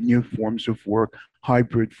work, new forms of work,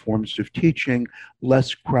 hybrid forms of teaching,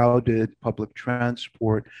 less crowded public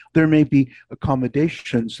transport. There may be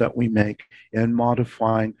accommodations that we make in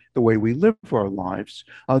modifying the way we live our lives.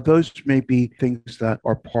 Those may be things that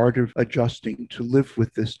are part of adjusting to live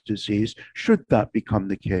with this disease, should that become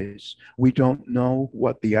the case. We don't know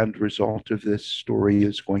what the end result of this story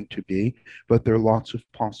is going to be, but there are lots of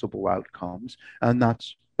possible outcomes, and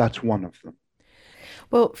that's one of them.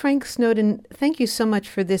 Well, Frank Snowden, thank you so much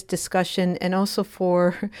for this discussion and also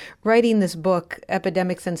for writing this book,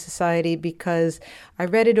 Epidemics and Society, because I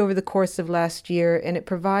read it over the course of last year and it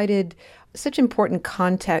provided such important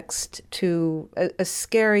context to a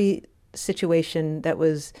scary situation that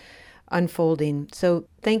was unfolding. So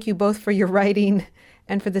thank you both for your writing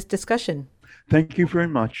and for this discussion. Thank you very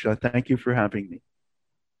much. Thank you for having me.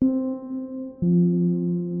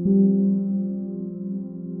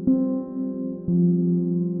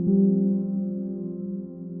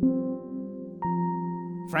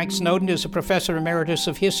 Frank Snowden is a professor emeritus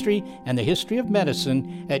of history and the history of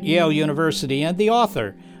medicine at Yale University and the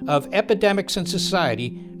author of Epidemics and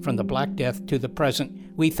Society, From the Black Death to the Present.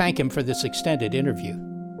 We thank him for this extended interview.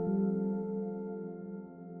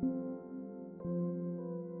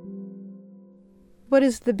 What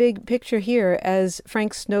is the big picture here? As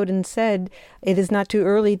Frank Snowden said, it is not too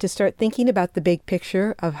early to start thinking about the big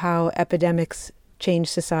picture of how epidemics change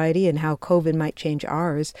society and how COVID might change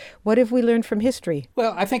ours. What have we learned from history?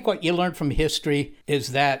 Well, I think what you learn from history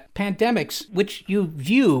is that pandemics, which you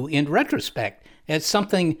view in retrospect as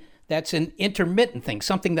something that's an intermittent thing,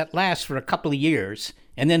 something that lasts for a couple of years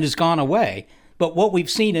and then is gone away. But what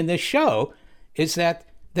we've seen in this show is that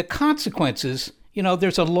the consequences,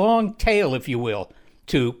 there's a long tail, if you will,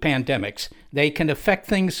 to pandemics. They can affect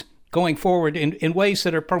things going forward in ways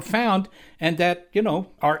that are profound and that,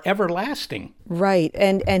 are everlasting. Right.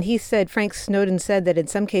 And he said, Frank Snowden said that in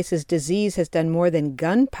some cases, disease has done more than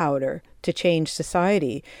gunpowder to change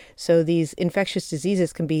society. So these infectious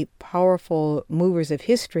diseases can be powerful movers of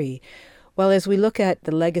history. Well, as we look at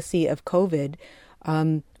the legacy of COVID,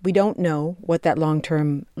 we don't know what that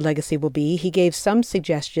long-term legacy will be. He gave some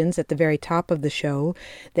suggestions at the very top of the show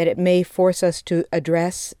that it may force us to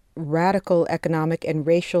address radical economic and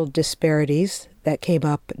racial disparities that came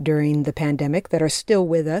up during the pandemic that are still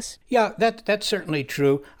with us. Yeah, that's certainly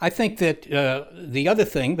true. I think that the other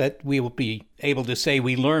thing that we will be able to say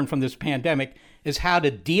we learned from this pandemic is how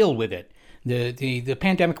to deal with it. The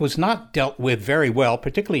pandemic was not dealt with very well,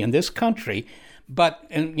 particularly in this country. But,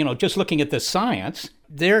 just looking at the science,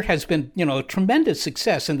 there has been, tremendous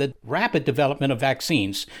success in the rapid development of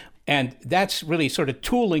vaccines. And that's really sort of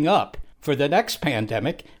tooling up for the next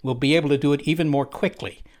pandemic. We'll be able to do it even more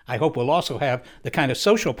quickly. I hope we'll also have the kind of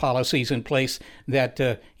social policies in place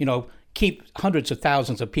that, keep hundreds of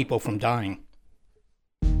thousands of people from dying.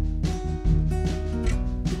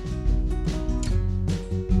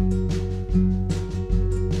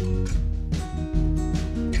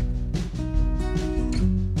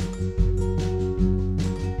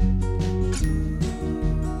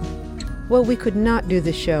 Well, we could not do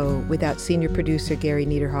the show without senior producer Gary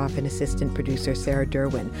Niederhoff and assistant producer Sarah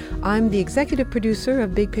Derwin. I'm the executive producer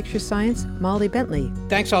of Big Picture Science, Molly Bentley.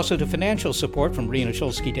 Thanks also to financial support from Rena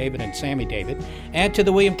Shulsky-David and Sammy David, and to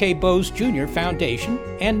the William K. Bowes Jr. Foundation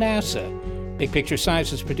and NASA. Big Picture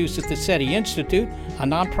Science is produced at the SETI Institute, a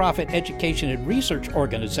nonprofit education and research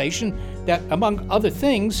organization that, among other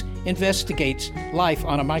things, investigates life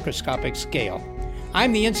on a microscopic scale.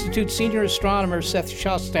 I'm the Institute's senior astronomer, Seth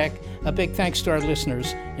Shostak. A big thanks to our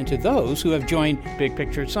listeners and to those who have joined Big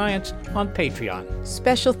Picture Science on Patreon.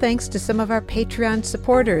 Special thanks to some of our Patreon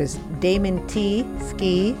supporters, Damon T.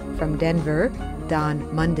 Ski from Denver, Don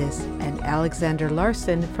Mundis, and Alexander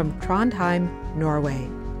Larson from Trondheim, Norway.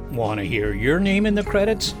 Want to hear your name in the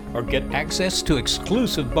credits or get access to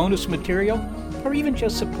exclusive bonus material? Or even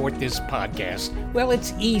just support this podcast? Well,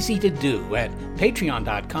 it's easy to do at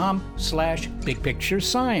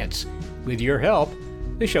patreon.com/bigpicturescience. With your help,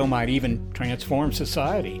 the show might even transform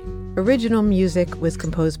society. Original music was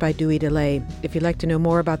composed by Dewey DeLay. If you'd like to know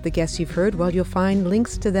more about the guests you've heard, well, you'll find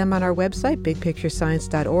links to them on our website,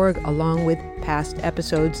 bigpicturescience.org, along with past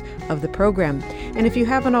episodes of the program. And if you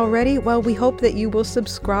haven't already, well, we hope that you will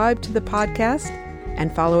subscribe to the podcast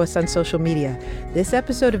and follow us on social media. This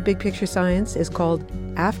episode of Big Picture Science is called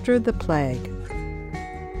After the Plague.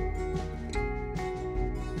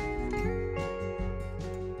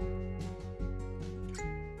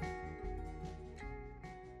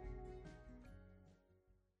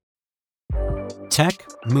 Tech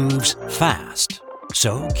moves fast,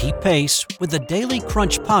 so keep pace with the Daily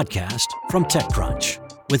Crunch podcast from TechCrunch.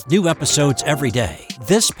 With new episodes every day,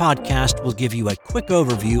 this podcast will give you a quick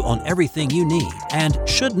overview on everything you need and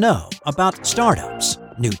should know about startups,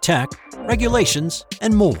 new tech, regulations,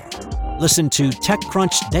 and more. Listen to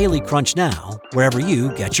TechCrunch Daily Crunch now, wherever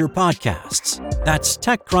you get your podcasts. That's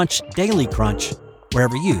TechCrunch Daily Crunch,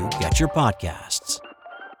 wherever you get your podcasts.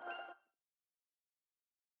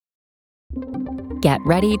 Get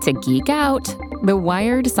ready to geek out. The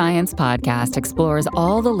Wired Science Podcast explores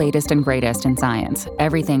all the latest and greatest in science.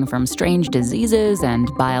 Everything from strange diseases and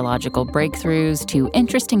biological breakthroughs to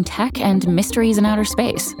interesting tech and mysteries in outer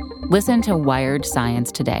space. Listen to Wired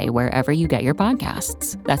Science today wherever you get your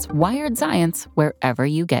podcasts. That's Wired Science wherever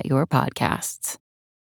you get your podcasts.